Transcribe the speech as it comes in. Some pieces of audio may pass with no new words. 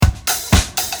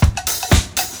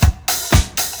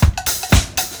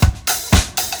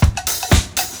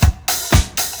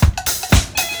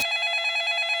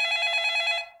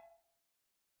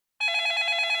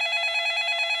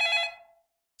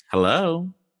Hello.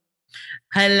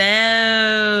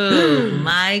 Hello,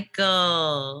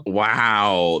 Michael.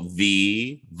 Wow,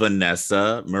 the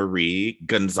Vanessa Marie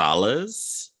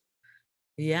Gonzalez,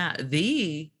 Yeah,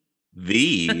 the.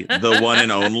 the one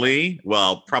and only.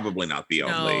 Well, probably not the No,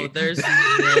 only. there's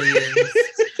millions.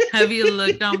 Have you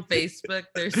looked on Facebook?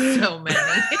 There's so many.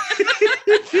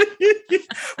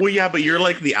 Well, yeah, but you're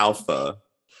like the alpha.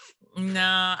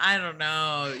 No, I don't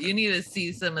know. You need to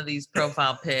see some of these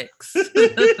profile pics.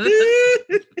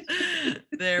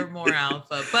 They're more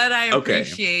alpha, but I Okay.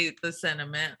 appreciate the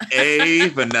sentiment.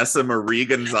 Vanessa Marie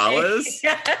Gonzalez.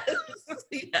 Yes,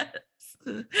 yes.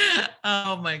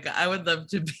 Oh my god, I would love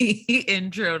to be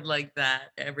introed like that.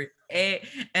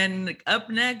 And up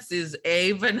next is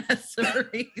a Vanessa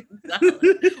Marie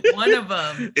Gonzalez. One of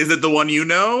them. Is it the one you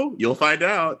know? You'll find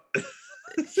out.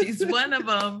 She's one of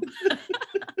them.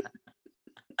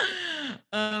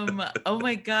 Oh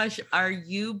my gosh, are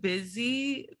you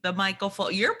busy? The Michael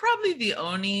Folk. You're probably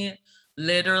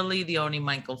literally the only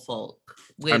Michael Folk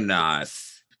I'm not.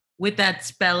 With that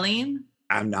spelling.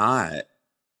 I'm not.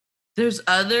 There's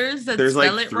others that there's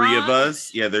spell like it three wrong? of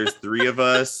us. Yeah, there's three of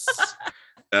us.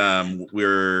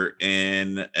 We're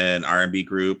in an R&B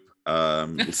group,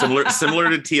 similar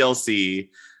to TLC.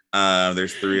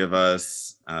 There's three of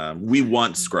us. We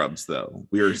want Scrubs though.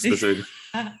 We are specific.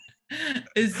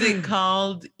 Is it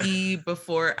called E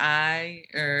before I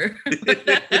or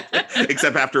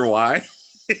except after Y?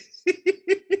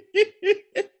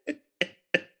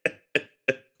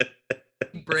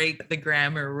 Break the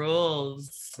grammar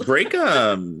rules. break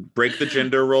the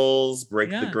gender rules, break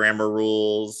the grammar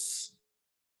rules.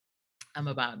 I'm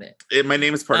about it. My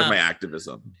name is part of my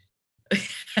activism.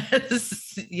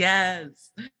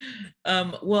 Yes.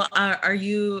 Well,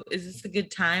 is this a good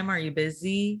time? Are you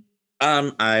busy?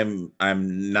 I'm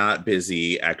not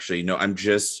busy actually. No, I'm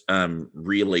just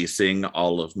relacing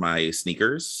all of my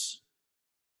sneakers.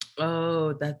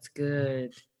 Oh, that's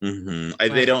good.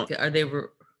 Mm-hmm. They don't. Are they?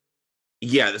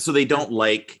 Yeah, so they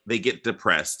get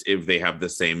depressed if they have the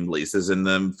same laces in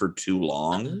them for too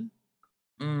long.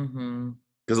 Mm-hmm.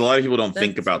 Because a lot of people don't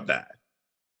think about that.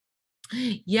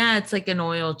 Yeah, it's like an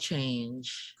oil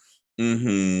change.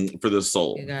 Mm-hmm. For the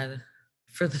soul. You got it.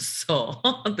 For the soul,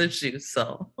 the shoe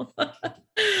sole.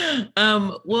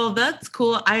 Well, that's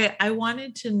cool. I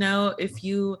wanted to know if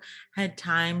you had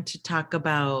time to talk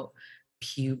about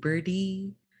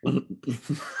puberty. Did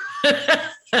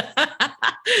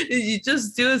you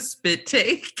just do a spit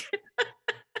take?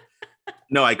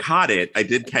 No, I caught it. I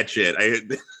did catch it. I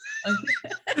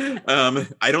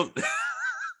don't.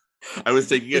 I was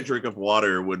taking a drink of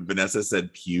water when Vanessa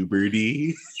said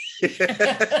puberty.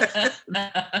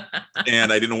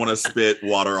 And I didn't want to spit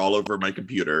water all over my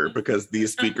computer because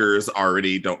these speakers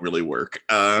already don't really work.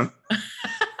 Woo!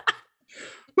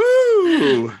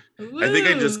 Woo! I think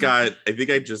I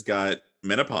just got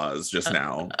menopause just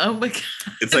now. Oh my god!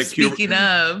 It's like speaking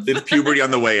of, it's puberty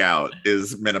on the way out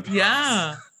is menopause.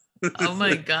 Yeah. Oh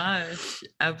my gosh!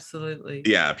 Absolutely.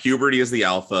 Yeah, puberty is the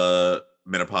alpha.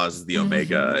 Menopause is the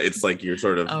omega. It's like you're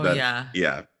sort of yeah.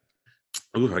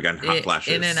 Ooh, I got hot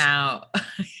flashes. In and out.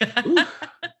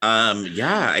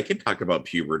 Yeah, I can talk about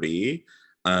puberty.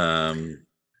 I'm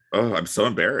so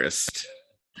embarrassed.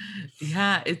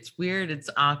 Yeah, it's weird.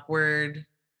 It's awkward.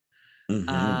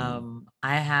 Mm-hmm.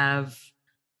 I have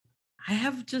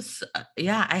just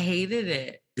I hated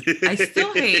it. I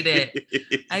still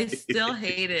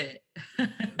hate it.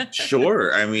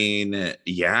 Sure. I mean,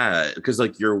 yeah, because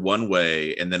like you're one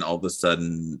way and then all of a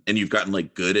sudden, and you've gotten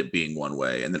like good at being one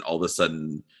way, and then all of a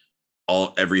sudden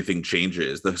everything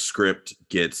changes. The script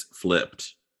gets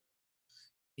flipped.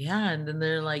 Yeah, and then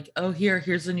they're like, "Oh,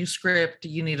 here's a new script.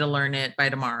 You need to learn it by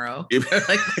tomorrow." It's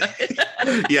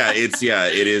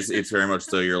very much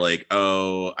so. You're like,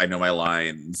 "Oh, I know my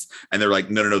lines," and they're like,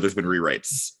 "No, there's been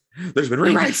rewrites. There's been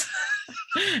rewrites."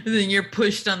 And then you're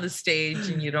pushed on the stage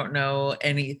and you don't know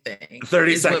anything.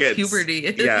 30 seconds. What puberty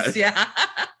is. Yeah.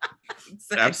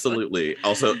 Exactly. Absolutely.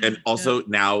 Also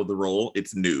now the role,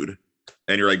 it's nude.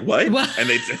 And you're like, what? And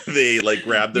they like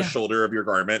grab the shoulder of your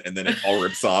garment and then it all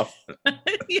rips off.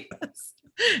 Yes.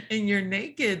 And you're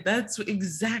naked. That's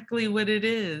exactly what it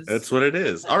is. That's what it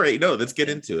is. All right. No, let's get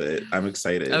into it. I'm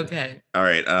excited. Okay. All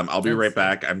right. I'll be right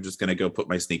back. I'm just going to go put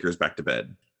my sneakers back to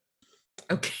bed.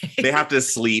 Okay. They have to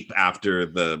sleep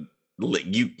after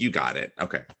you got it.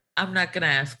 Okay. I'm not going to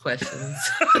ask questions.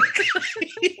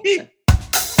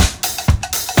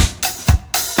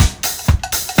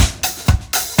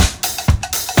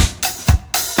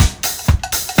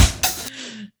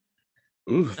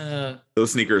 Ooh,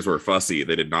 those sneakers were fussy.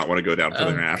 They did not want to go down for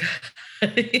their nap.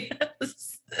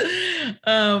 Yes.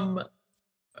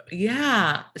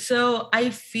 Yeah. So I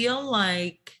feel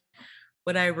like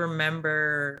what I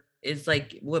remember is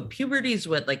like what puberty is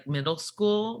what like middle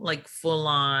school, like full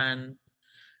on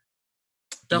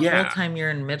the whole Yeah. time you're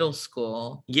in middle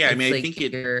school. Yeah, I mean, It's I like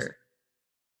think you're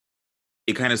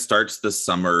it kind of starts the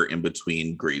summer in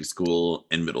between grade school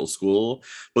and middle school,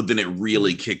 but then it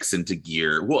really mm, kicks into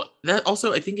gear. Well, that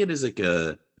also I think it is like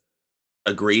a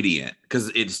gradient because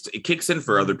it kicks in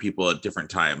for other mm, people at different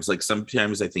times. Like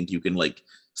sometimes I think you can like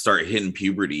start hitting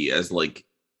puberty as like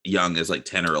young as like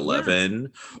 10 or yeah.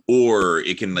 11, or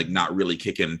it can like Mhm. not really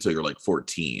kick in until you're like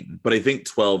 14. But I think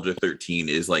 12 to 13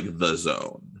 is like the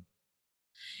zone.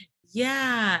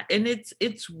 Yeah, and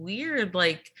it's weird.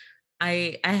 Like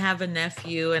I have a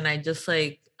nephew, and I just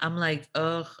like I'm like,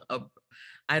 ugh,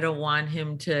 I don't want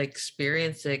him to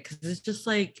experience it because it's just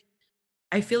like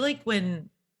I feel like when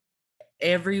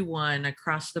everyone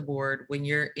across the board, when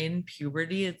you're in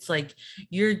puberty, it's like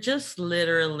you're just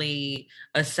literally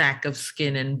a sack of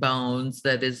skin and bones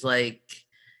that is like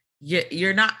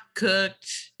you're not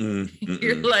cooked. You're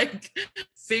Mm-mm. like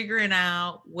figuring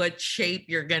out what shape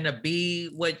you're gonna be,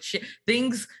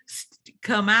 things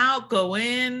come out, go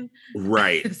in.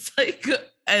 Right. It's like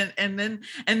and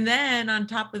then on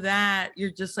top of that, you're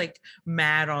just like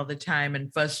mad all the time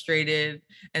and frustrated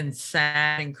and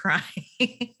sad and crying.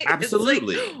 It's like,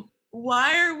 Absolutely.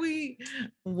 why are we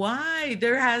why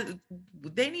there has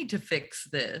they need to fix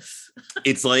this.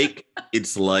 It's like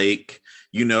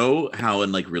you know how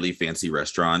in like really fancy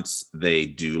restaurants they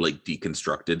do like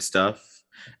deconstructed stuff,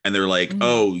 and they're like, Mhm.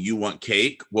 oh, you want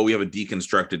cake, well we have a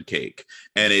deconstructed cake,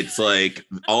 and it's like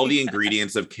all the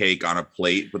ingredients of cake on a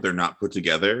plate but they're not put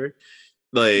together.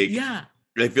 Like Yeah.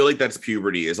 I feel like that's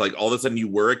puberty. It's like all of a sudden you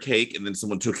were a cake and then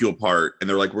someone took you apart and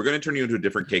they're like, we're going to turn you into a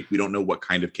different cake. We don't know what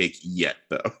kind of cake yet,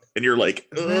 though. And you're like,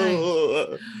 Right.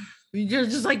 ugh. You're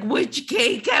just like, which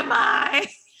cake am I?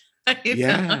 I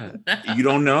Yeah. don't You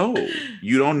don't know. know.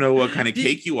 You don't know what kind of Did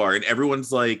cake you are. And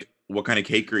everyone's like, what kind of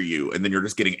cake are you? And then you're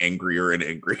just getting angrier and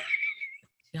angrier.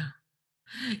 yeah.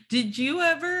 Did you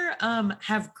ever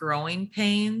have growing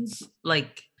pains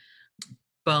like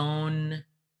bone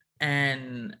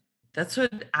and that's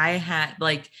what I had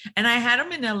like and I had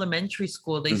them in elementary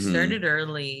school. They Hmm. started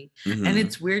early and Hmm.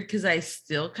 it's weird cuz I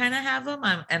still kind of have them.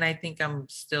 And I think I'm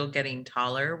still getting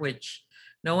taller, which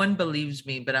no one believes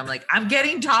me, but I'm like, I'm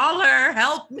getting taller,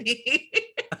 help me.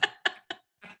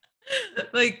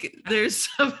 Like there's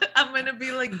some, I'm gonna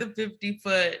be like the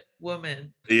 50-foot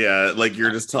woman. Yeah. Like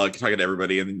you're just talking to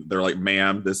everybody and they're like,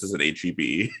 ma'am, this is an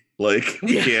HEB. Like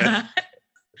Yeah.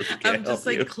 we can't I'm just help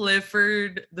like you.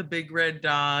 Clifford the big red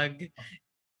dog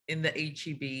in the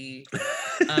HEB.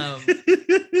 Um,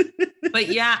 but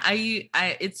yeah, I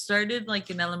it started like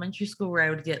in elementary school where I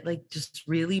would get like just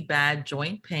really bad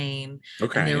joint pain,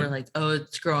 and they were Okay. like, "Oh,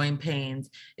 it's growing pains,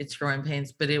 it's growing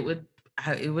pains," but it would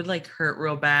like hurt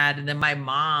real bad. And then my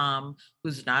mom,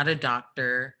 who's not a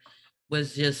doctor,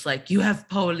 was just like, "You have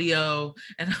polio,"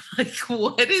 and I'm like,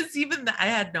 "What is even that?" I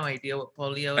had no idea what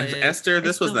polio is. Esther, I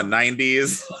this was the still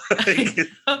 90s. I Like,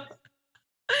 know.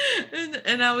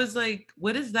 And I was like,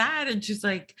 "What is that?" And she's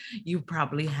like, "You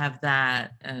probably have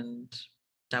that." And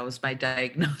that was my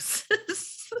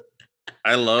diagnosis.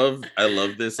 I love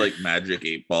this like magic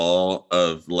 8 ball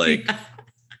of like Yeah.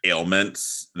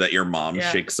 ailments that your mom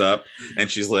Yeah. shakes up, and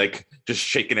she's like just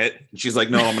shaking it. She's like,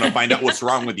 no, I'm gonna find out what's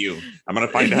wrong with you. I'm gonna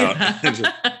find out.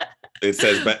 Yeah. It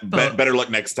says But better luck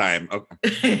next time.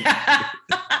 Okay. yeah.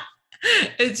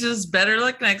 It's just better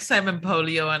luck next time and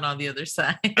polio and on the other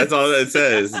side. That's all that it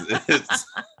says.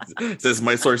 It says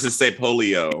my sources say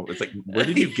polio. It's like, where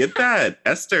did you get that,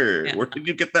 Esther? Yeah. Where did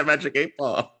you get that magic 8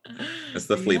 ball? That's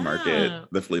the flea market. Yeah.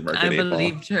 The flea I market 8 ball.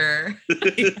 believed her.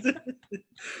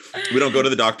 We don't go to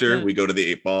the doctor. So, We go to the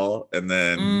 8 ball, and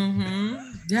then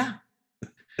yeah.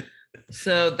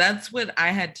 So that's what I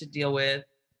had to deal with.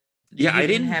 yeah, You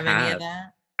didn't have any of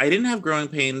that? I didn't have growing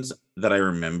pains that I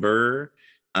remember.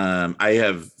 I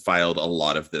have filed a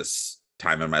lot of this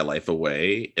time in my life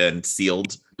away and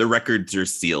sealed. The records are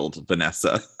sealed,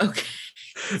 Vanessa. Okay.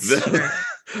 The,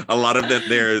 Sure. a lot of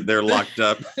them they're locked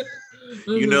up.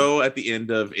 You Mhm. know, at the end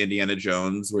of Indiana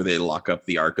Jones, where they lock up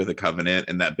the Ark of the Covenant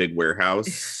in that big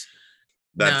warehouse.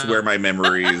 That's where No. my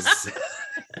memories.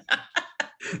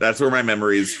 That's where my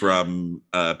memories from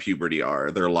puberty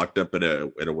are. They're locked up in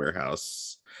a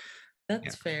warehouse. Yeah.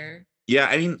 That's fair. Yeah,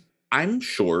 I mean, I'm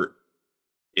short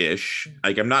ish. Mm.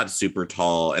 Like I'm not super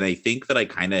tall, and I think that I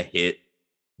kind of hit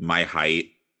my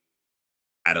height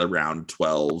at around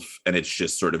 12, and it's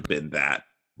just sort of been that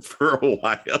for a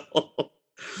while.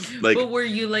 But Like were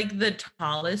you like the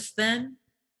tallest then?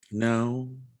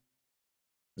 no,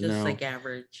 Just no. like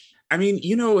average? I mean,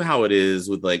 you know how it is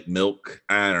with like milk.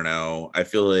 I don't know. I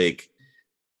feel like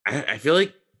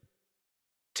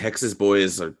Texas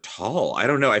boys are tall. I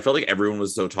don't know. I felt like everyone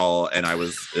was so tall, and I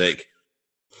was like,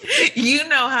 You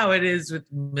know how it is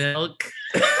with milk.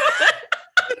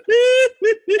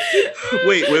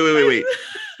 wait.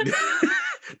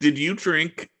 Did you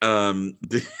drink? I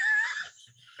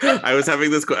was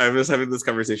having this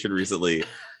conversation recently.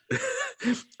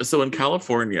 So in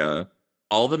California,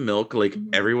 all the milk, like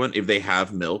everyone, if they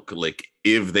have milk, like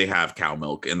if they have cow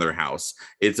milk in their house,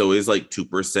 it's always like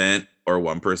 2% or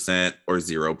 1% or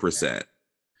 0%.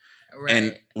 Right.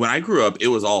 And when I grew up, it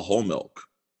was all whole milk.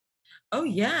 Oh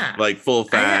yeah. Like full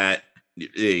fat.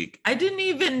 I didn't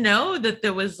even know that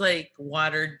there was like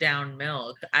watered down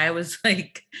milk. I was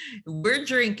like, we're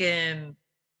drinking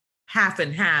half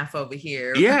and half over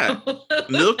here. Yeah.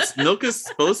 milk is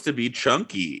supposed to be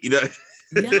chunky, you know.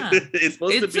 Yeah. It's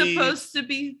supposed to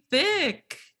be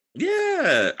thick.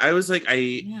 Yeah. I was like,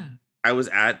 I was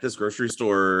at this grocery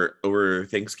store over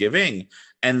Thanksgiving,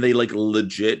 and they like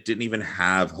legit didn't even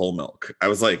have whole milk. I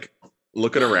was like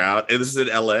looking around, and this is in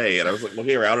LA, and I was like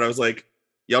looking around, and I was like,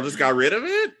 y'all just got rid of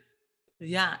it?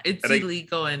 Yeah, it's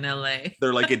illegal in LA.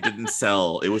 They're like, it didn't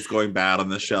sell. It was going bad on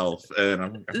the shelf. And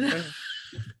I'm like, okay.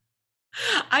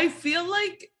 I feel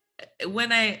like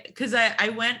because I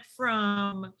went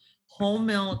from whole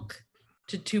milk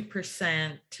to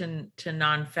 2% to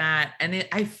non-fat, and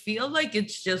I feel like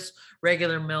it's just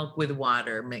regular milk with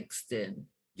water mixed in.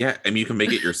 Yeah, I mean, you can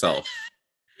make it yourself.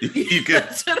 You can,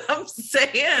 that's what I'm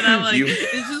saying. I'm like,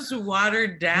 it's just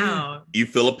watered down. You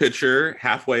fill a pitcher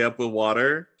halfway up with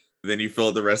water, then you fill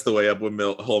it the rest of the way up with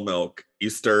whole milk. You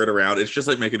stir it around. It's just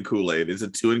like making Kool-Aid. It's a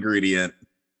 2-ingredient.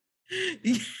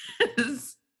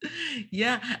 Yes.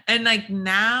 Yeah. And like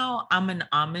now I'm an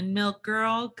almond milk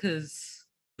girl because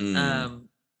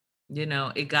you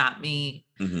know, it got me.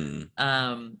 Mm-hmm.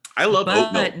 I love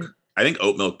oat milk. I think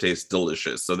oat milk tastes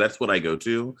delicious. So that's what I go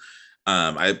to.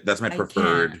 That's my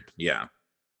preferred. Yeah.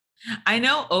 I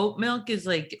know oat milk is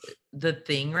like the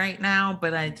thing right now,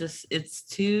 but it's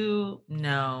too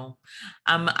no.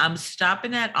 I'm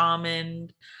stopping at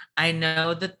almond. I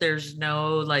know that there's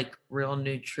no like real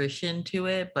nutrition to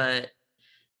it, but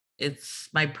it's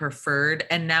my preferred.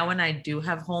 And now when I do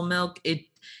have whole milk,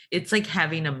 it's like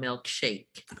having a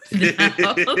milkshake.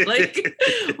 Like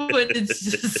when it's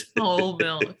just whole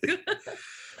milk.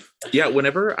 Yeah,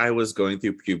 whenever I was going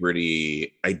through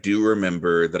puberty, I do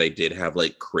remember that I did have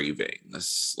like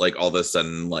cravings. Like all of a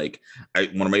sudden, like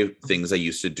one of my things I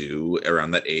used to do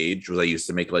around that age was I used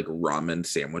to make like ramen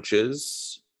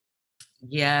sandwiches.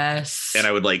 Yes. And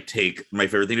I would like my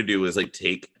favorite thing to do is like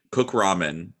cook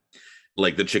ramen,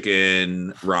 like the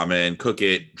chicken ramen, cook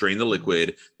it, drain the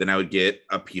liquid. Then I would get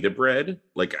a pita bread,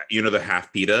 like, you know, the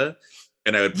half pita.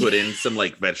 And I would put in some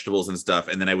like vegetables and stuff.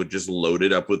 And then I would just load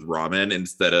it up with ramen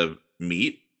instead of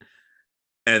meat.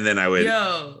 And then I would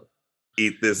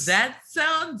eat this. That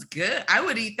sounds good. I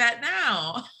would eat that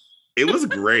now. It was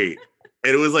great.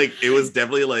 And it was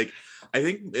definitely like, I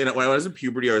think when I was in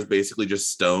puberty, I was basically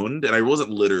just stoned, and I wasn't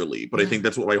literally, but I think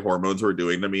that's what my hormones were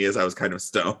doing to me is I was kind of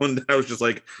stoned. I was just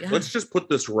like, let's just put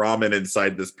this ramen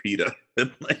inside this pita.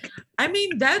 And like, I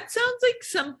mean, that sounds like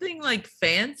something like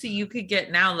fancy you could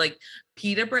get now, like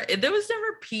pita bread. There was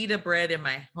never pita bread in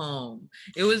my home.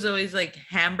 It was always like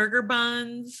hamburger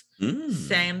buns,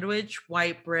 sandwich,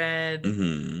 white bread.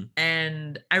 Mm-hmm.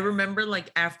 And I remember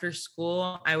like after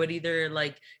school, I would either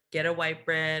like get a white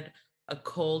bread, a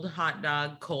cold hot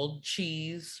dog, cold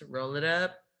cheese, roll it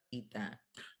up, eat that.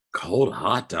 Cold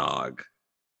hot dog.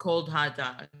 Cold hot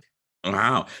dog.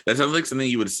 Wow. That sounds like something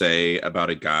you would say about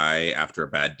a guy after a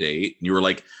bad date. You were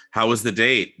like, how was the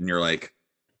date? And you're like,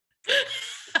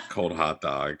 cold hot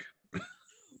dog.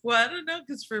 Well, I don't know,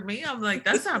 because for me, I'm like,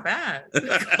 that's not bad.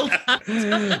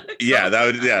 Yeah,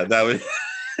 that would.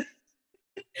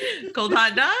 Cold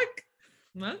hot dog?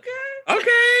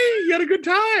 Okay, you had a good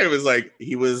time. It was like,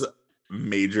 he was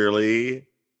majorly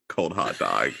cold hot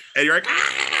dog. And you're like,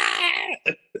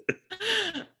 ah!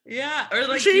 Yeah, or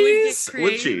like cheese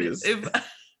with cheese.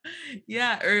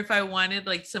 Yeah, or if I wanted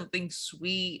like something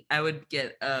sweet, I would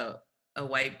get a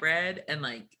white bread and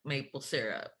like maple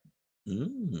syrup.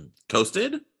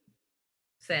 Toasted?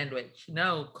 Sandwich.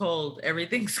 No, cold.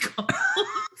 Everything's cold.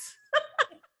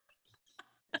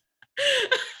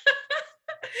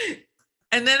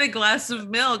 And then a glass of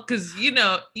milk, because you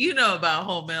know about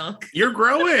whole milk. You're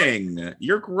growing.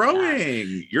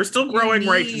 You're still growing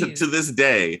right to this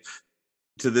day.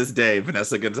 To this day,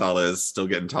 Vanessa Gonzalez still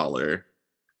getting taller.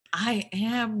 I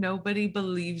am. Nobody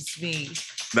believes me.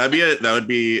 That would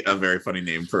be a very funny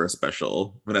name for a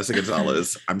special. Vanessa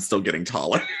Gonzalez. I'm still getting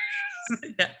taller.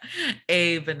 Yeah.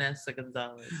 A Vanessa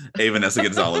Gonzalez. A Vanessa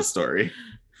Gonzalez story.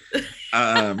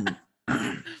 Um,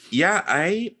 yeah,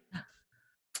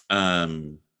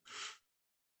 um,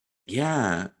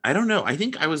 yeah, I don't know. I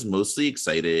think I was mostly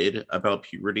excited about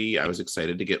puberty. I was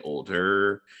excited to get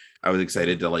older. I was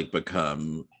excited to like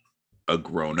become a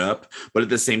grown up, but at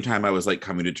the same time, I was like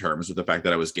coming to terms with the fact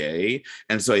that I was gay.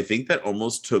 And so I think that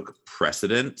almost took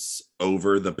precedence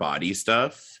over the body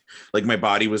stuff. Like my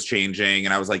body was changing,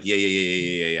 and I was like,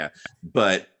 yeah.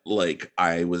 But like,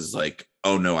 I was like,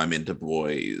 oh no, I'm into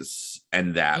boys.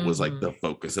 And that was like the Mhm.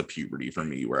 focus of puberty for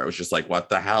me, where I was just like, what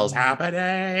the hell's Mhm.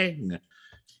 happening?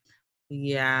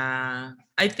 Yeah.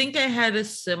 I think I had a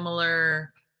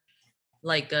similar,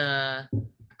 like,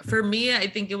 for me, I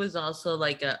think it was also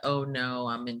like a, oh no,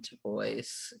 I'm into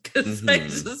boys. Cause Hmm.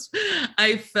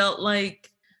 I felt like,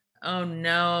 oh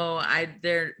no,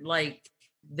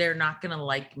 they're not gonna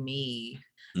like me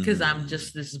because I'm Hmm.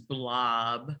 just this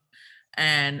blob.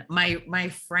 And my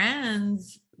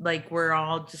friends, like, were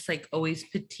all just like always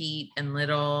petite and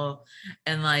little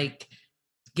and like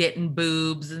getting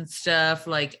boobs and stuff.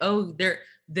 Like, oh,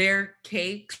 their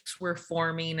cakes were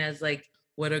forming as like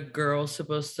what a girl's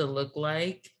supposed to look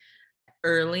like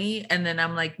early. And then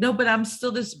I'm like, no, but I'm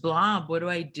still this blob. What do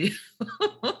I do?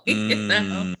 You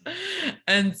know? Mm.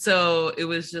 And so it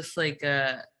was just like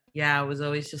yeah, I was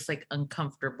always just like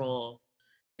uncomfortable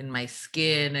in my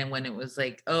skin. And when it was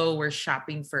like, oh, we're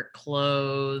shopping for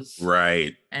clothes.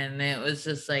 Right. And it was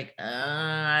just like,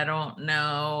 I don't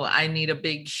know. I need a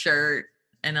big shirt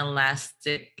and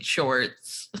elastic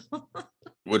shorts.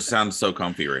 Which sounds so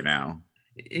comfy right now.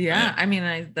 Yeah, I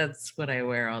mean, that's what I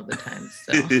wear all the time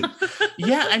still.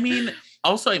 Yeah, I mean,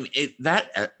 also, I mean,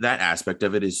 that aspect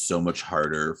of it is so much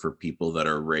harder for people that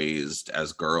are raised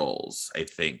as girls, I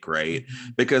think, right?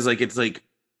 Mhm. Because like it's like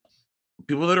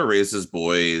people that are raised as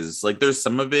boys, like there's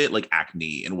some of it like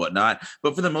acne and whatnot,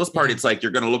 but for the most part, Yeah. it's like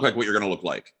you're gonna look like what you're gonna look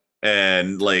like.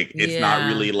 And like it's not Yeah.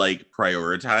 really like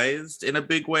prioritized in a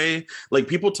big way. Like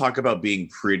people talk about being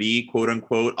pretty, quote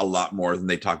unquote, a lot more than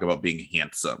they talk about being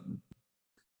handsome,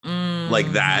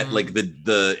 like that, like Mhm.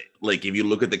 the like if you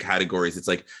look at the categories, it's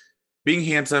like being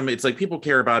handsome, it's like people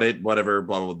care about it, whatever,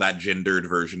 blah, blah, blah, that gendered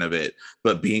version of it.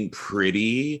 But being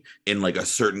pretty in like a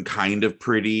certain kind of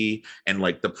pretty and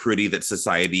like the pretty that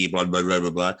society, blah, blah, blah,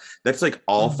 blah, blah, that's like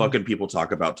all Mhm. fucking people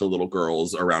talk about to little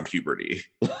girls around puberty.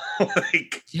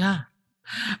 Like, Yeah.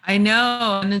 I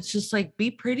know. And it's just like,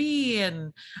 be pretty.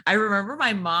 And I remember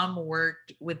my mom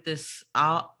worked with this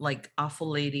like awful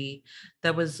lady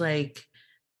that was like,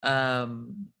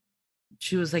 um,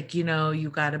 she was like, you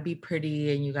got to be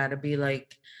pretty and you got to be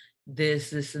like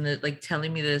this, and that, like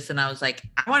telling me this. And I was like,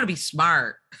 I want to be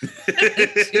smart.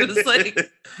 she was like,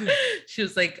 she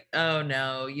was like, oh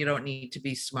no, you don't need to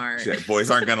be smart.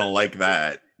 boys aren't gonna like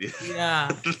that.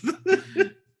 Yeah.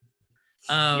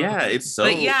 Yeah, it's But so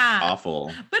yeah,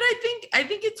 awful. but I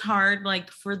think it's hard,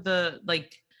 like for the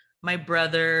like my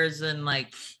brothers, and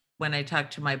like when I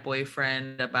talk to my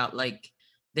boyfriend about like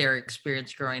their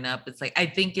experience growing up, it's like I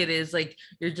think it is like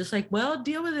you're just like, well,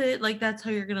 deal with it, like that's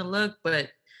how you're gonna look. But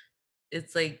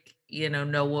it's like,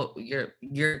 know what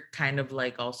you're kind of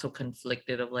like also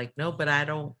conflicted of like, no, but I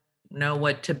don't know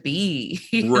what to be,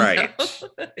 Right.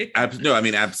 Yeah. No, I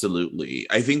mean, absolutely.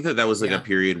 I think that was like a Yeah.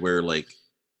 period where like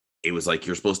it was like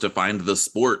you're supposed to find the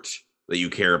sport that you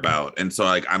care about. And so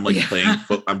like Yeah. I'm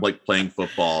like playing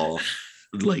football,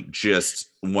 like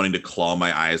just wanting to claw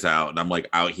my eyes out. And I'm like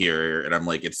out here and I'm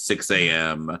like it's 6 Yeah.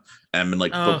 a.m. and I'm in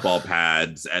like Oh football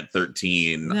pads at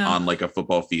 13 no. on like a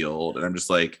football field. And I'm just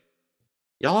like,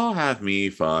 y'all have me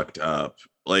fucked up.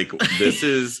 Like This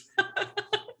is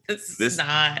this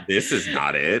not. this is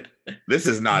not it. This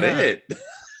is not Yeah. it.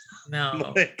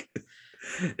 No. Like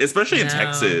especially in No.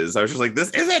 Texas, I was just like, this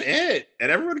isn't it. And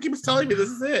everyone keeps telling me this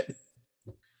is it.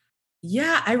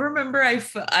 Yeah, I remember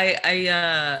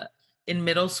in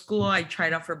middle school I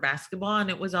tried out for basketball, and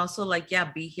it was also like,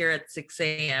 yeah, be here at 6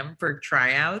 a.m. for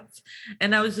tryouts.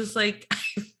 And I was just like,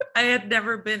 I had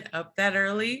never been up that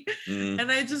early, Mm.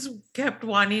 and I just kept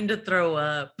wanting to throw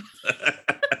up.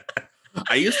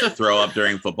 I used to throw up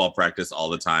during football practice all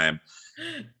the time.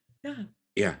 Yeah.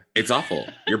 Yeah, it's awful.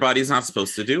 Your body's not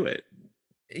supposed to do it.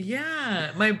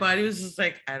 Yeah. My body was just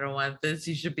like, I don't want this.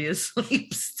 You should be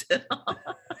asleep still.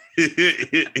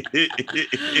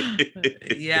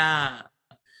 Yeah.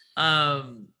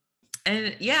 Um,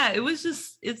 and yeah,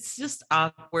 it's just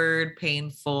awkward,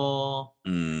 painful.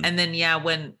 Mm. And then yeah,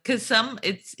 because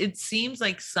it seems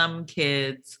like some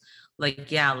kids,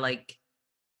 like, yeah, like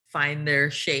find their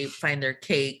shape, find their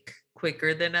cake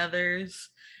quicker than others.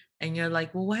 And you're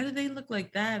like, well, why do they look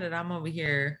like that? And I'm over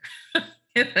here,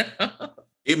 you know?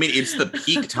 I mean, it's the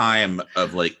peak time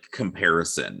of like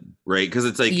comparison, right? Because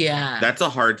it's like Yeah. that's a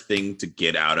hard thing to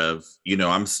get out of.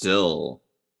 I'm still,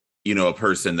 a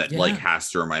person that like Yeah.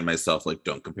 has to remind myself, like,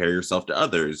 don't compare yourself to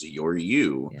others. You're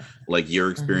you. Yeah. Like your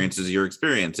Uh-huh. experience is your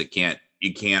experience.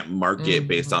 You can't mark it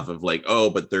based Mhm. off of like,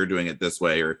 oh, but they're doing it this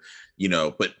way, or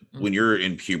but when Mhm. you're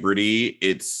in puberty,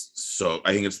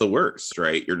 I think it's the worst,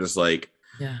 right? You're just like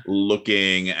Yeah.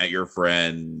 looking at your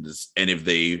friends, and if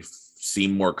they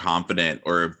seem more confident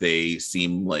or if they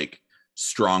seem like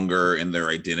stronger in their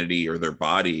identity or their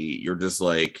body, you're just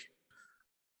like,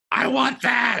 I want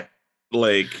that.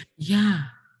 Like, Yeah.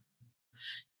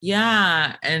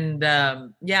 Yeah. And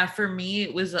yeah, for me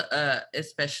it was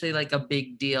especially like a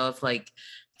big deal of like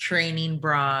training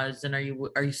bras. And are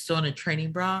you still in a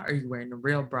training bra? Or are you wearing a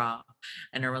real bra?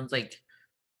 And everyone's like,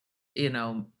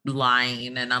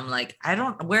 lying. And I'm like, I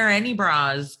don't wear any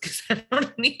bras because I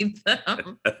don't need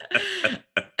them.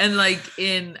 And like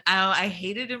I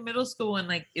hated in middle school when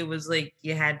like it was like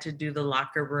you had to do the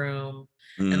locker room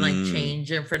and like mm.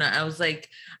 change in front of. I was like,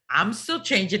 I'm still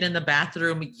changing in the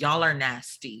bathroom. Y'all are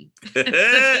nasty.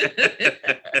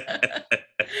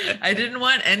 I didn't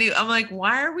want any. I'm like,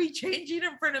 why are we changing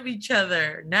in front of each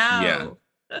other? Yeah.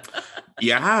 No.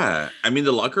 Yeah. I mean,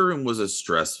 the locker room was I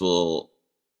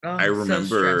Oh, so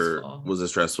remember stressful. was a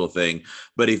stressful thing,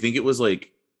 but I think it was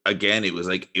like, again, it was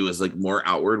like more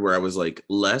outward where I was like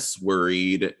less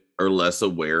worried or less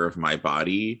aware of my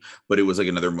body, but it was like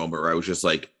another moment where I was just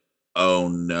like, oh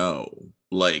no.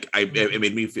 Like it Mhm.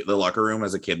 made me feel, the locker room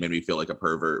as a kid made me feel like a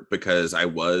pervert because I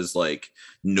was like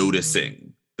Mm,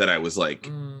 noticing that I was like,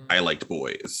 I mm. liked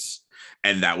boys.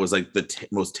 And that was like the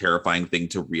most terrifying thing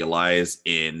to realize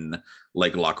in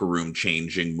like locker room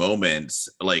changing moments,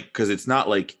 like because it's not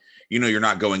like, you're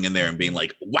not going in there and being Mhm.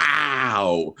 like,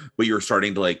 wow, but you're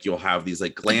starting to like, you'll have these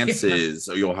like Yeah. glances,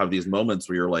 or you'll have these moments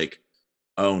where you're like,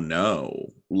 oh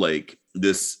no, like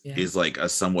this Yeah. is like a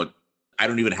somewhat, I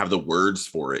don't even have the words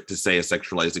for it to say a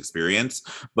sexualized experience,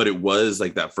 but it was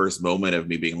like that first moment of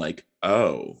me being like,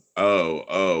 oh.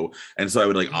 And so I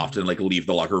would like often Mhm. like leave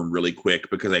the locker room really quick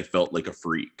because I felt like a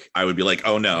freak. I would be like,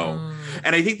 oh no. Mm.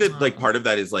 And I think that like Aw. part of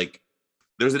that is like,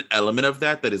 there's an element of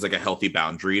that is like a healthy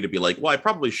boundary to be like, well, I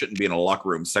probably shouldn't be in a locker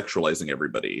room sexualizing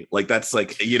everybody. Like that's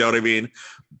like, you know what I mean?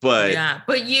 But Yeah,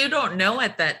 but you don't know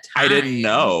at that I didn't time.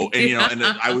 know. And Yeah. and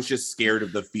I was just scared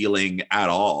of the feeling at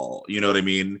all. You know what I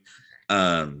mean?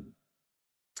 Um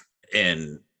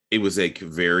and it was like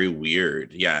very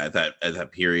weird. Yeah, at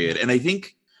that period. Yeah. And I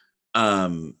think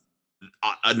um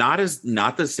not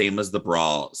the same as the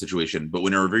bra situation, but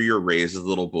whenever you're raised as a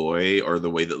little boy, or the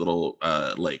way that little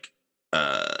uh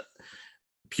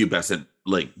pubescent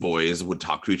like boys would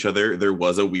talk to each other, there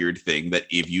was a weird thing that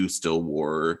if you still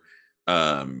wore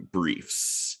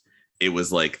briefs, it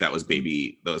was like that was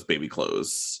baby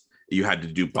clothes. You had to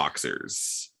do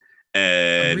boxers.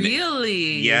 And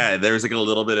Really? yeah, there was like a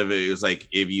little bit of it. It was like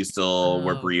if you still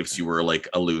wore Oh, briefs, you were God. like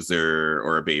a loser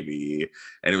or a baby.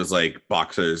 And it was like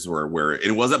boxers were where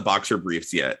it wasn't boxer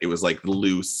briefs yet. It was like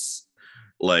loose,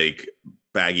 like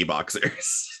baggy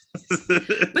boxers.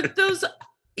 But those,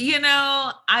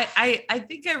 I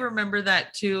think I remember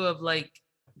that too of like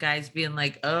guys being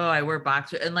like, "Oh, I wear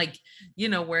boxer," and like,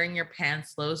 wearing your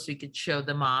pants low so you could show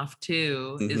them off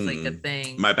too is like a Mhm.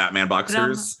 thing. My Batman But I'm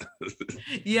boxers.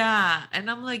 Yeah, and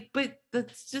I'm like, but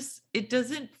that's just it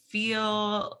doesn't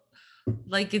feel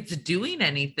like it's doing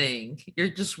anything. You're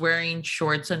just wearing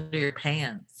shorts under your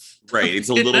pants. Right. It's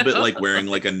a You little bit know? like wearing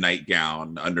like a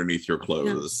nightgown underneath your Yeah.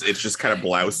 clothes. It's just kind of Yeah.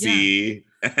 blousy.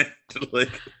 And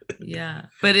like, Yeah.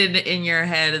 But in your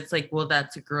head it's like, well,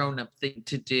 that's a grown-up thing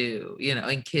to do,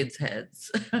 in kids' heads.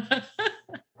 To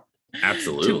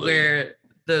absolutely. wear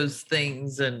those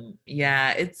things. And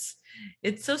yeah, it's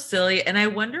so silly. And I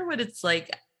wonder what it's like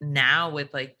now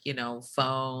with like,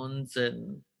 phones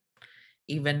and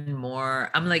even more.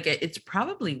 I'm like, it's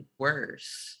probably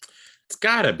worse, It's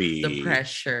gotta the be.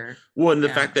 pressure. Well, and the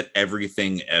Yeah. fact that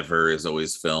everything ever is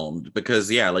always filmed, because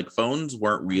yeah, like phones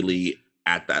weren't really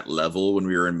at that level when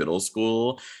we were in middle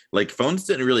school. Like phones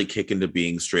didn't really kick into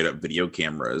being straight up video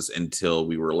cameras until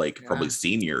we were like probably Yeah.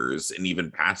 seniors and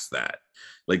even past that.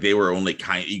 Like they were only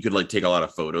you could like take a lot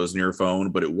of photos in your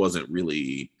phone, but it wasn't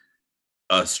really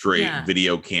a straight Yeah.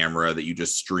 video camera that you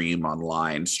just stream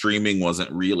online. Streaming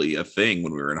wasn't really a thing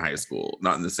when we were in high school,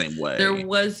 not in the same There way.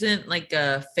 wasn't like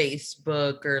a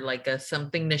Facebook or like a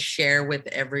something to share with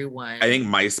I think everyone.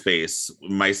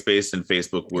 MySpace and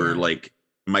Facebook were Yeah. like,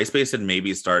 MySpace had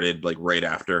maybe started like right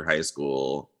after high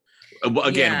school. Well,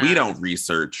 again, we Yeah. don't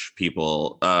research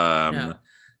people. No.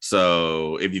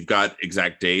 So if you've got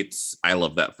exact dates, I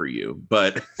love that for you.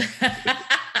 But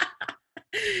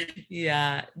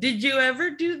Yeah. Did you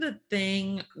ever do the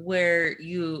thing where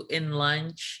you in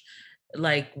lunch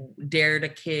like dared a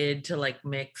kid to like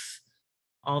mix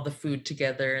all the food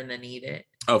together and then eat it?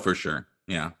 Oh, for sure.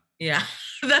 Yeah. Yeah.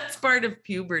 That's part of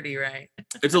puberty, right?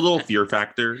 It's a little fear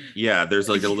factor. Yeah, there's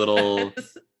like a little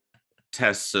Yes.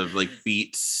 test of like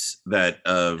feats that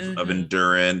of Mhm,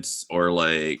 endurance or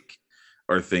like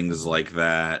or things mhm, like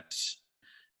that.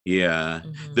 Yeah.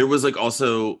 There mhm. was like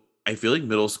also I feel like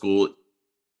middle school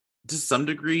to some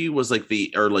degree was like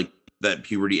the or like that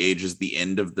puberty age is the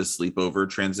end of the sleepover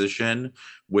transition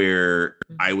where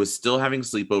I Mhm. was still having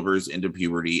sleepovers into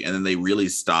puberty and then they really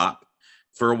stop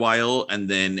for a while and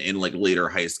then in like later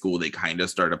high school they kind of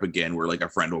start up again where like a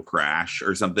friend will crash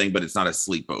or something but it's not a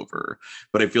sleepover.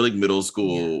 But I feel like middle Yeah.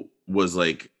 school was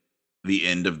like the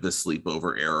end of the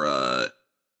sleepover era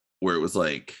where it was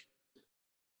like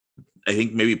I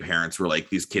think maybe parents were like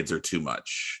these kids are too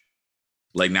much.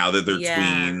 Like now that they're Yeah.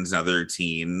 tweens, now they're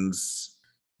teens.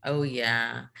 Oh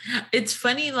yeah. It's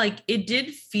funny, like it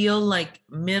did feel like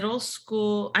middle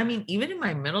school. I mean, even in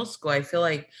my middle school, I feel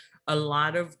like a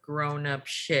lot of grown-up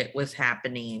shit was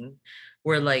happening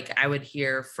where like I would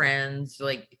hear friends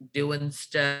like doing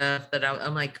stuff that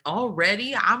I'm like,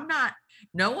 already? I'm not,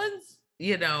 no one's,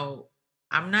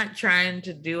 I'm not trying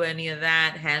to do any of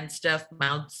that hand stuff,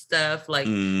 mouth stuff. Like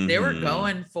they were Hmm.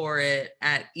 going for it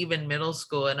at even middle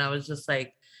school. And I was just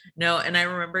like, no. And I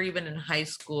remember even in high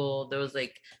school, there was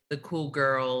like the cool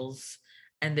girls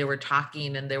and they were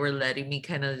talking and they were letting me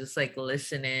kind of just like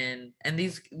listen in. And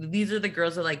these are the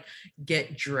girls that like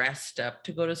get dressed up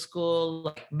to go to school,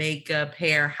 like makeup,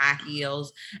 hair, high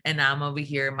heels, and I'm over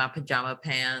here in my pajama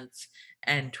pants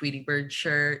and Tweety Bird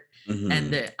shirt.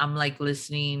 And Hmm. I'm like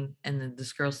listening, and then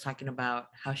this girl's talking about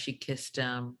how she kissed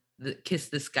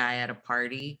this guy at a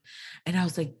party. And I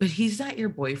was like, but he's not your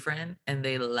boyfriend. And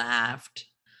they laughed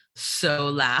so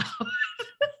loud.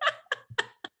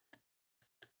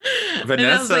 And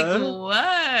I was like, Vanessa,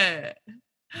 what?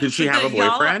 did she But have a that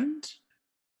y'all boyfriend?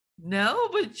 no,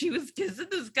 but she was kissing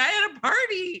this guy at a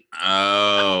party.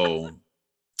 Oh,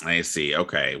 I see.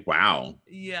 Okay. Wow.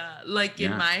 Yeah. Like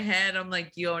in Yeah. my head, I'm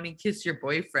like, you only kiss your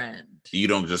boyfriend. You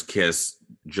don't just kiss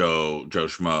Joe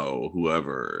Schmo,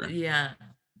 whoever. Yeah.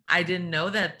 I didn't know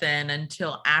that then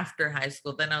until after high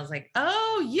school. Then I was like,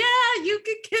 oh yeah, you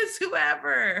can kiss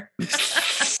whoever.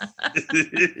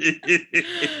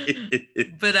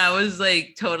 But I was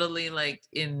like totally like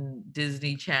in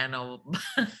Disney Channel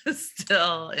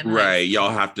still in high Right. Y'all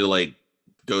school. have to like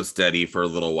go steady for a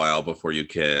little while before you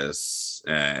kiss.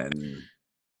 And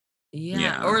Yeah.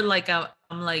 yeah. Or like I'm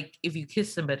like, if you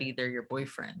kiss somebody, they're your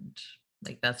boyfriend.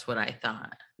 Like that's what I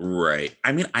thought. Right.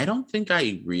 I mean, I don't think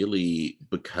I really,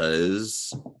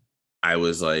 because I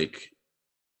was like,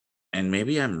 and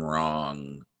maybe I'm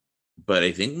wrong, but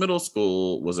I think middle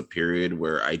school was a period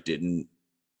where I didn't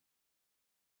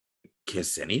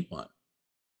kiss anyone.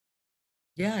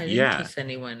 Yeah, I didn't Yeah. kiss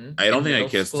anyone I don't in think I middle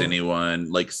kissed school. anyone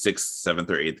like sixth, seventh,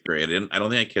 or eighth grade. I don't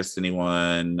think I kissed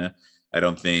anyone. I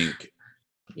don't think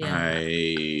Yeah.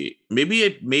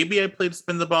 maybe I played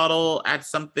spin the bottle at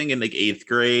something in like eighth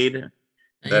grade.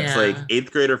 That's like Yeah.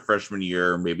 eighth grade or freshman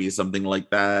year, maybe something like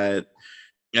that.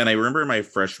 And I remember my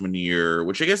freshman year,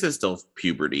 which I guess is still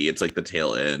puberty, it's like the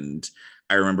tail end.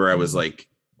 I remember I was Mhm. like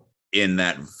in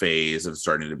that phase of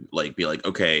starting to like be like,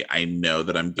 okay, I know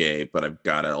that I'm gay, but I've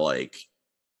got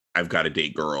to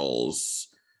date girls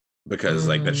because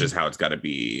like that's Mm. just how it's got to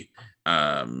be.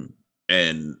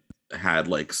 And had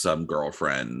like some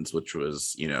girlfriends, which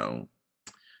was,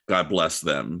 God bless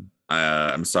them.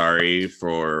 I'm sorry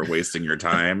for wasting your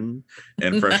time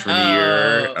in freshman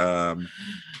year. No.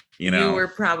 You You know, were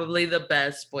probably the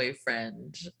best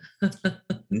boyfriend.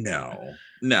 no.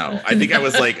 I think I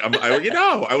was like,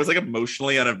 I was like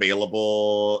emotionally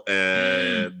unavailable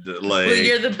and Well,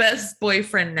 you're like, the best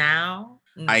boyfriend now?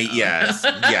 No. yes.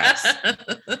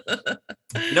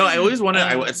 No, I always want to.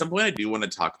 At some Um, point, I do want to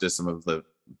talk to some of the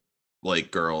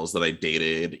like girls that I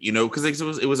dated, because like,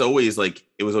 it was always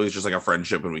just like a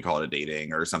friendship when we call it a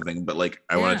dating or something. But like,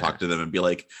 I want to yeah. talk to them and be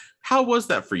like, how was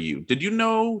that for you? Did you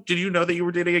know that you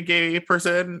were dating a gay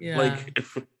person? Yeah. Like,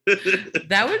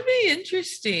 That would be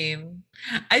interesting.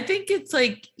 I think it's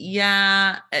like,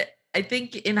 yeah, I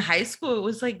think in high school it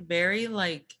was like very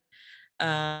like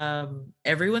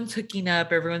everyone's hooking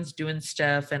up, everyone's doing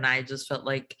stuff, and I just felt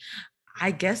like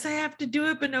I guess I have to do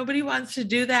it, but nobody wants to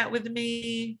do that with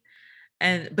me.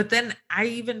 And but then I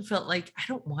even felt like I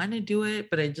don't want to do it,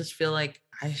 but I just feel like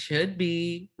I should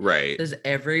be, Right. because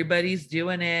everybody's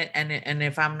doing it, and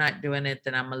if I'm not doing it,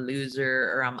 then I'm a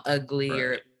loser or I'm ugly,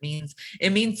 or Right.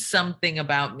 it means something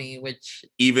about me, which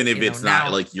Even if it's not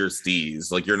now. like your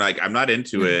steez, like you're like, I'm not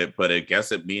into Yeah. it, but I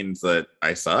guess it means that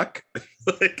I suck.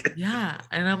 Like, Yeah,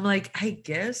 and I'm like, I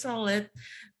guess I'll let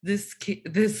this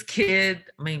kid,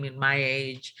 maybe my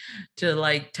age, to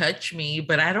like touch me,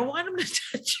 but I don't want him to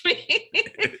touch me.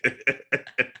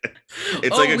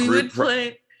 it's like Oh, a we group. would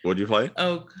play. What'd you play?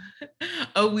 Oh,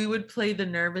 oh, we would play the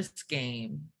nervous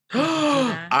game. Did you do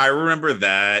that? I remember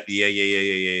that. Yeah, yeah, yeah,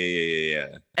 yeah, yeah, yeah, yeah,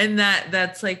 yeah. And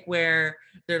that's like where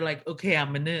they're like, okay,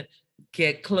 I'm gonna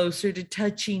get closer to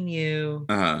touching you,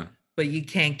 Uh-huh. but you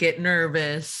can't get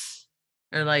nervous.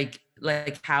 Or like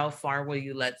how far will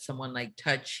you let someone like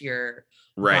touch your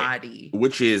Right. body?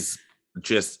 Which is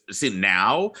just see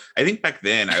now. I think back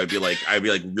then I'd be like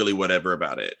really whatever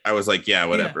about it. I was like, yeah, Yeah,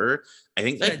 whatever. I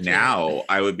think like touch it. now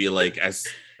I would be like as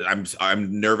I'm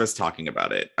nervous talking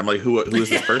about it. I'm like, who is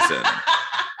this person?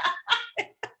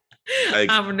 Like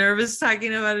I'm nervous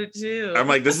talking about it I'm too.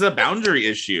 like, this is a boundary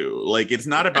issue. Like it's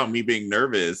not about me being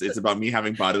nervous, it's about me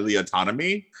having bodily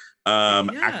autonomy. Yeah.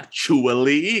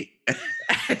 Actually.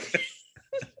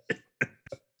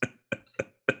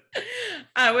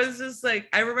 I was just like,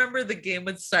 I remember the game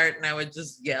would start and I would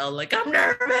just yell, like, I'm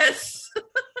nervous.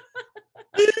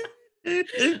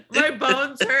 My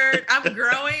bones hurt. I'm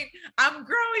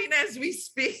growing as we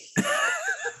speak.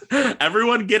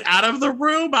 Everyone get out of the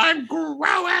room. I'm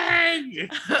growing.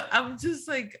 I'm just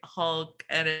like Hulk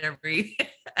at every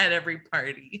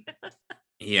party.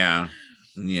 Yeah.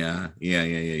 Yeah. Yeah.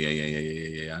 Yeah. Yeah. Yeah. Yeah. Yeah. Yeah.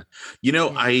 Yeah. Yeah. You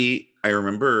know, Yeah. I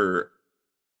remember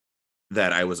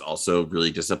that I was also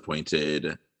really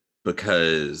disappointed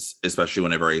because especially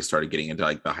whenever I started getting into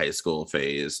like the high school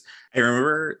phase, I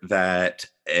remember that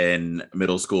in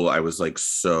middle school I was like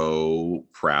so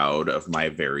proud of my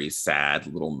very sad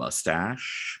little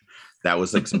mustache. That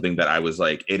was like something that I was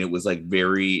like, and it was like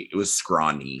it was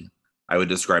scrawny. I would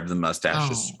describe the mustache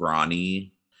as Oh,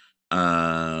 scrawny.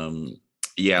 Um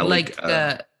yeah, like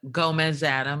like Gomez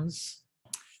Adams.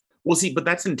 well, see, but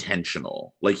that's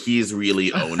intentional. Like he's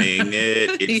really owning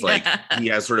it. It's like Yeah. he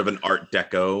has sort of an Art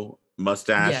Deco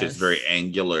mustache. It's very Yes.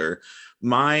 angular.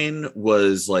 Mine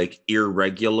was like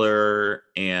irregular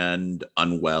and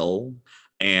unwell.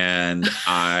 And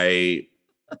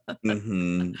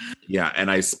yeah, and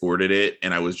I sported it.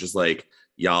 And I was just like,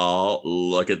 y'all,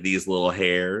 look at these little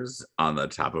hairs on the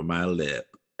top of my lip.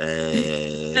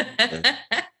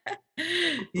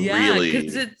 Yeah, because Really.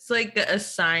 it's like a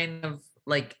sign of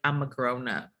like I'm a grown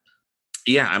up.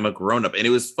 Yeah, I'm a grown up. And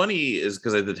it was funny is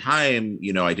because at the time,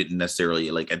 you know, I didn't necessarily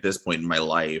like at this point in my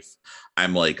life,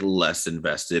 I'm like less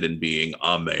invested in being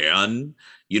a man,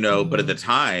 you know, but at the Mhm.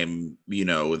 time, you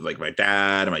know, with like my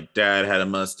dad had a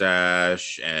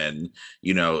mustache and,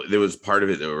 you know, there was part of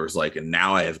it that was like, and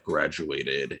now I have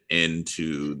graduated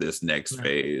into this next Right.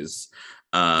 phase.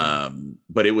 Yeah.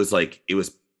 But it was like, it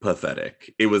was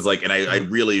pathetic. It was like, and I Oh,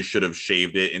 really should have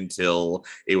shaved it until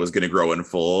it was going to grow in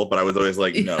full, but I was always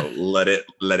like, no, yeah.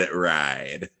 let it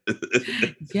ride.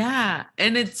 Yeah.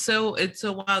 And it's so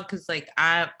wild because like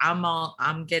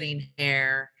I'm getting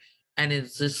hair, and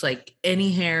it's just like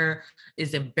any hair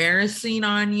is embarrassing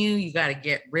on you. You got to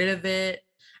get rid of it.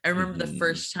 I remember the Mhm.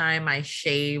 first time I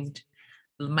shaved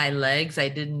my legs, I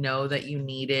didn't know that you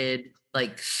needed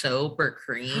like soap or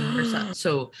cream or something.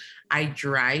 So I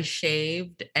dry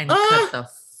shaved and cut Ah, the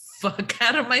fuck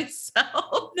out of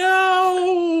myself.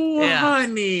 no, Yeah.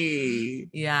 honey.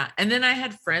 Yeah. And then I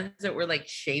had friends that were like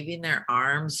shaving their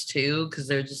arms too, because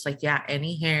they're just like, yeah,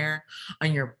 any hair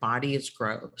on your body is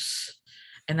gross.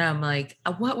 And I'm like,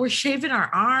 what? We're shaving our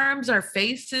arms, our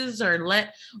faces,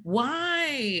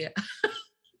 why?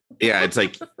 Yeah, it's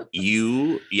like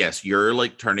yes, you're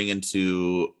like turning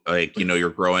into like, you know, you're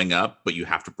growing up, but you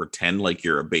have to pretend like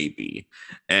you're a baby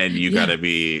and you got Yeah. to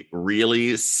be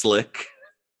really slick.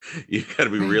 You got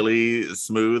to be Right. really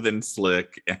smooth and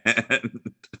slick. And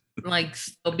Like,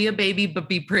 still be a baby, but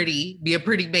be pretty. Be a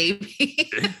pretty baby.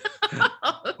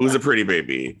 who's a pretty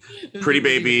baby? Who's a Pretty pretty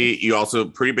baby. baby? You also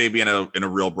pretty baby in a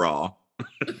real bra.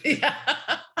 Yeah.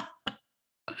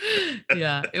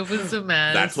 Yeah, it was a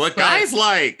That's mess, what but guys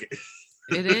like.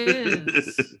 it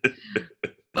is.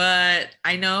 But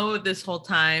I know this whole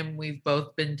time we've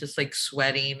both been just like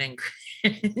sweating and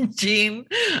cringing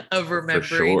of For remembering.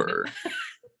 sure.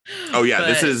 Oh yeah,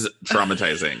 this But is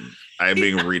traumatizing. I'm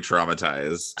being yeah,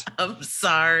 re-traumatized. I'm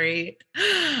sorry.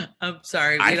 I'm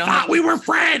sorry. I thought we were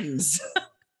friends.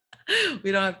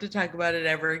 We don't have to talk about it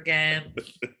ever again.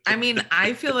 I mean,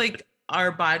 I feel like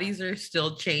our bodies are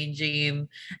still changing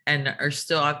and are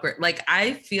still awkward. Like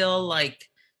I feel like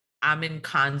I'm in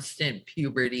constant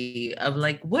puberty of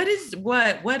like, what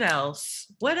else?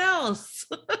 What else?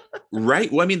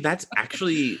 Right. Well, I mean, that's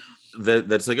actually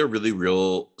that's like a really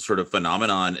real sort of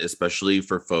phenomenon, especially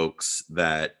for folks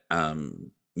that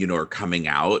are coming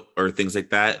out or things like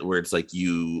that, where it's like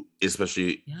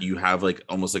especially Yeah. you have like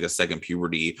almost like a second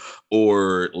puberty,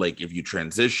 or like if you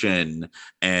transition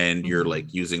and you're like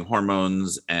Mhm. using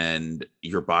hormones and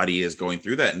your body is going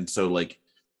through that. And so like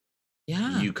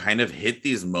Yeah. you kind of hit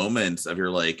these moments of you're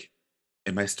like,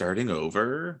 am I starting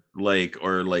over? Like,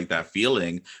 or like that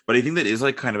feeling. But I think that is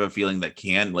like kind of a feeling that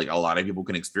can, like, a lot of people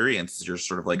can experience. You're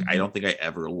sort of like, I Mhm. don't think I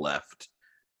ever left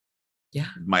Yeah.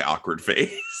 my awkward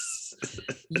phase.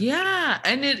 Yeah.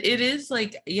 And it is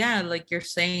like, yeah, like you're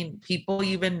saying, people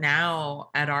even now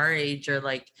at our age are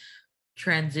like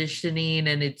transitioning,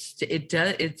 and it's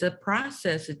a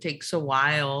process. It takes a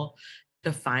while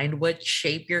to find what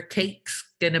shape your cake's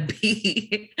gonna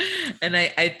be. And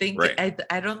I think Right.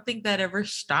 I don't think that ever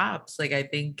stops. Like I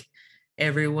think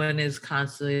everyone is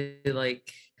constantly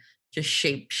like just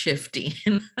shape shifting.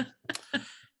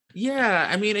 Yeah.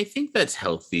 I mean, I think that's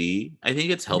healthy. I think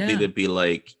it's healthy Yeah. to be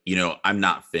like, I'm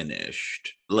not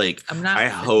finished. Like, I'm I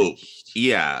not hope, finished.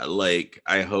 yeah, like,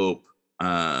 I hope,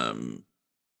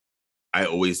 I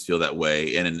always feel that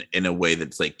way in a way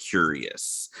that's like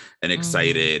curious and Mhm.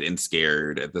 excited and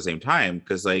scared at the same time.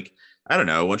 Cause like, I don't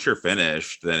know, once you're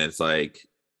finished, then it's like,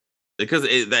 because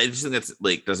I just think that's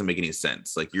like doesn't make any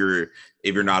sense. Like if you're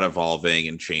Yeah. not evolving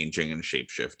and changing and shape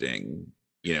shifting,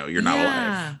 you're not alive.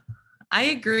 Yeah. I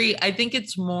agree. I think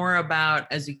it's more about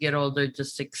as you get older,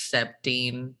 just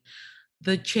accepting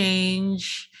the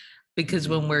change, because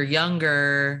when Mhm. we're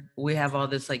younger we have all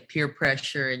this like peer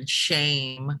pressure and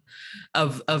shame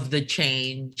of the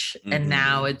change, and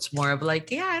now Mhm. it's more of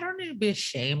like, yeah, I don't need to be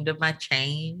ashamed of my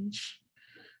change.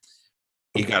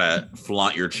 You gotta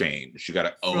flaunt your change. You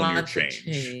gotta own your Flaunt the change.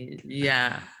 change.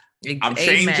 Yeah. I'm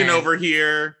changing Amen. over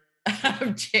here.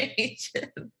 I'm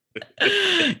changing.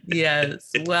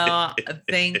 Yes. Well,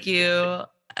 thank you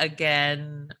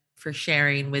again for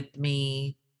sharing with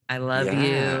me. I love Yeah.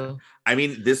 you. I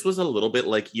mean, this was a little bit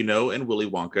like, in Willy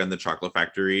Wonka and the Chocolate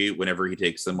Factory, whenever he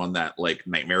takes them on that like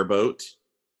nightmare boat.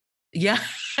 Yeah.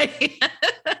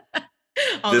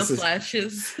 All the This is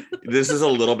flashes. this is a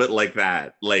little bit like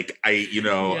that. Like I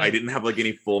Yeah. didn't have like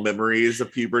any full memories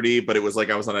of puberty, but it was like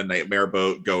I was on a nightmare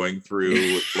boat going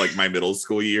through like my middle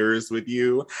school years with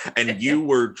you, and you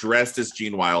were dressed as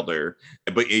Gene Wilder,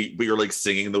 but you're like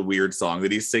singing the weird song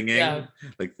that he's Yeah. singing,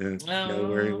 like the no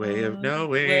worry way of Where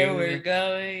we're knowing.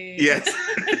 going. Yes.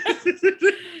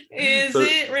 Is So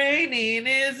it raining?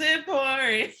 Is it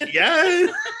pouring?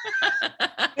 yes.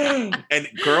 And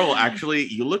girl, actually,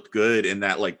 you looked good in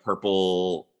that like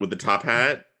purple with the top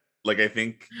hat. Like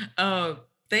Oh,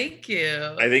 thank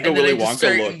you. I think a And then Willy I just Wonka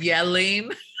start look.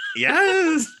 yelling.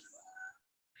 Yes.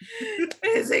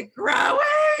 Is it growing?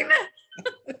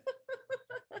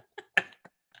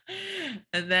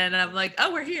 And then I'm like,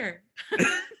 oh, we're here.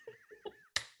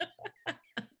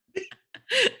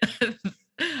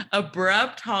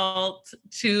 Abrupt halt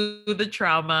to the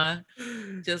trauma,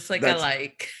 just like I That's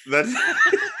like. that's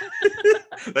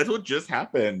that's what just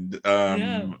happened.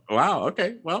 Yeah. Wow,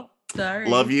 okay. Well, love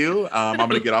Sorry. you. I'm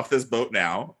gonna get off this boat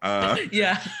now.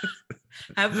 Yeah.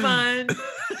 Have fun.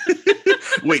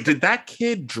 Wait, did that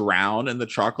kid drown in the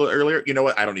chocolate earlier? You know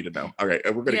what? I don't need to know. All right,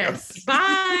 we're gonna go. Yes.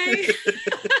 Bye.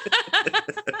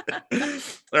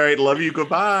 All right, love you.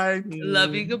 Goodbye.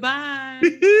 Love you. Goodbye.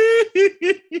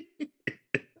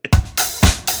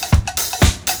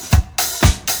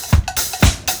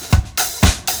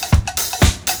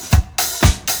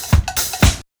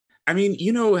 I mean,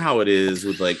 you know how it is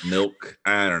with like milk.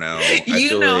 I don't know. I You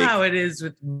feel know like how it is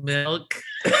with milk.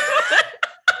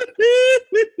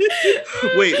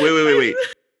 wait.